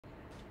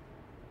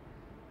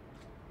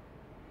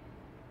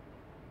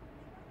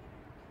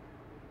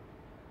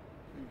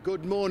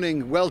Good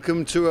morning,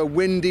 welcome to a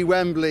windy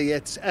Wembley.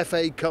 It's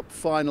FA Cup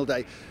final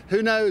day.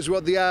 Who knows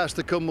what the hours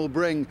to come will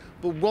bring,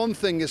 but one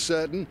thing is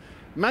certain: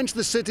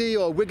 Manchester City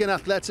or Wigan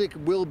Athletic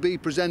will be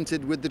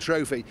presented with the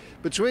trophy.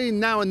 Between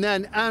now and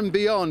then and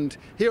beyond,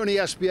 here on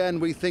ESPN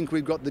we think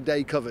we've got the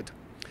day covered.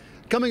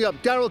 Coming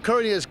up, Daryl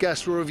Currier's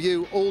guest will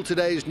review all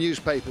today's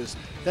newspapers.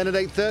 Then at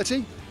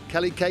 8:30,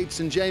 Kelly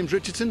Cates and James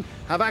Richardson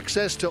have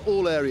access to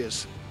all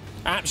areas.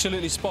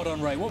 Absolutely spot on,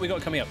 Ray. What have we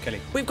got coming up,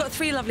 Kelly? We've got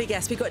three lovely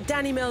guests. We've got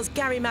Danny Mills,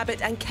 Gary Mabbutt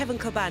and Kevin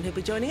Coban who'll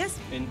be joining us.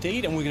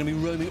 Indeed, and we're going to be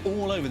roaming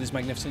all over this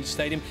magnificent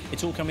stadium.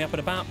 It's all coming up at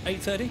about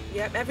 8:30?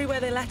 Yep, everywhere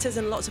they let us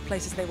and lots of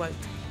places they won't.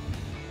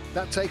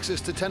 That takes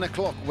us to 10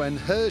 o'clock when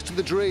Hers to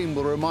the Dream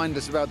will remind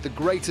us about the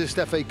greatest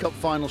FA Cup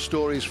final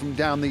stories from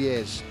down the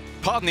years.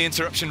 Pardon the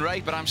interruption,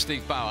 Ray, but I'm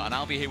Steve Bauer and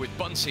I'll be here with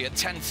Bunsey at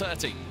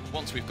 10:30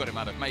 once we've got him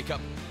out of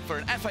makeup for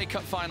an FA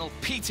Cup final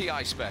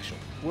PTI special.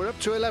 We're up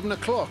to 11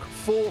 o'clock.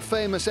 Four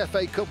famous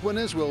FA Cup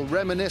winners will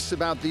reminisce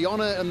about the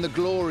honour and the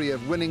glory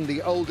of winning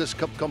the oldest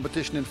cup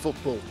competition in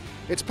football.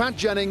 It's Pat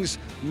Jennings,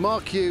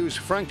 Mark Hughes,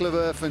 Frank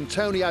Leverf and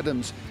Tony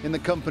Adams in the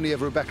company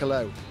of Rebecca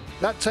Lowe.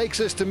 That takes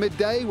us to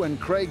midday when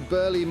Craig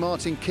Burley,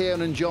 Martin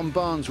Keown and John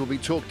Barnes will be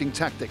talking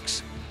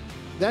tactics.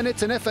 Then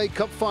it's an FA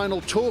Cup final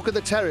talk of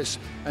the terrace,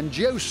 and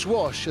Joe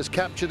Swash has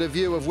captured a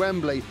view of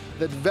Wembley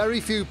that very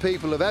few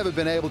people have ever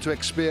been able to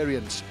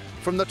experience.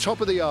 From the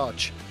top of the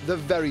arch, the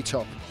very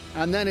top.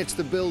 And then it's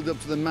the build-up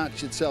to the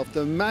match itself,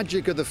 the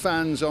magic of the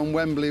fans on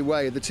Wembley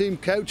Way. The team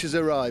coaches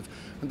arrive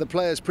and the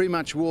players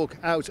pre-match walk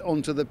out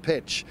onto the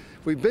pitch.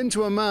 We've been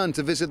to Oman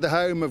to visit the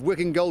home of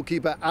Wigan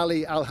goalkeeper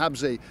Ali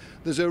Al-Habsi.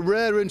 There's a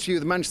rare interview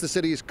with Manchester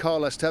City's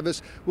Carlos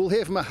Tevez. We'll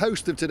hear from a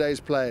host of today's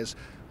players.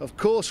 Of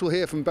course, we'll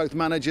hear from both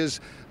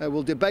managers.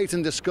 We'll debate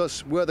and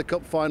discuss where the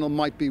cup final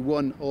might be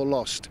won or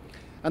lost.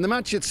 And the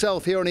match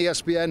itself here on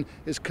ESPN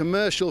is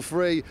commercial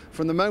free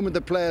from the moment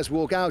the players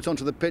walk out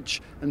onto the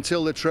pitch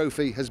until the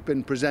trophy has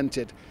been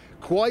presented.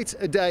 Quite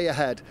a day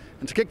ahead.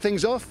 And to kick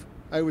things off,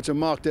 over to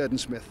Mark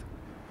Durden-Smith.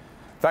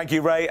 Thank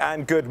you, Ray,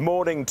 and good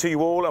morning to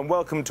you all, and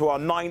welcome to our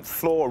 9th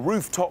floor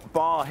rooftop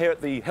bar here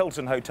at the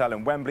Hilton Hotel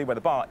in Wembley, where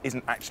the bar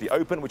isn't actually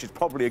open, which is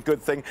probably a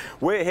good thing.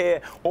 We're here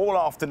all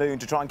afternoon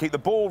to try and keep the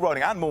ball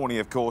rolling, and morning,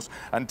 of course,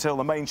 until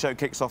the main show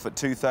kicks off at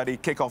 2:30,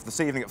 kick off this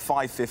evening at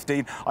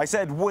 5:15. I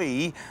said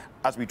we,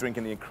 as we drink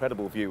in the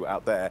incredible view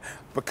out there,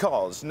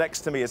 because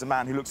next to me is a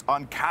man who looks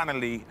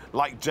uncannily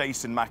like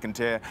Jason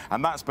McAteer,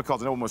 and that's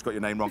because, I almost got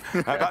your name wrong,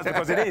 that's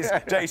because it is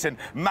Jason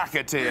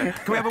McAteer.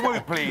 Can we have a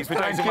whoop, please, for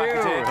Jason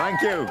McAteer?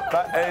 Thank you.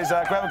 That is,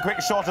 can we have a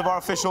quick shot of our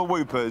official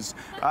whoopers?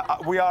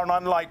 We are an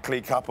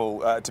unlikely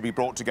couple to be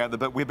brought together,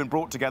 but we've been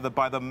brought together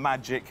by the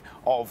magic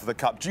of the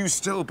Cup. Do you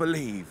still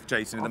believe,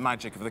 Jason, in the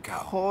magic of the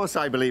Cup? Of course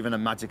I believe in the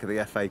magic of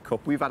the FA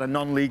Cup. We've had a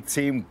non-league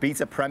team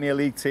beat a Premier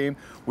League team.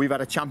 We've had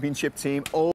a Championship team all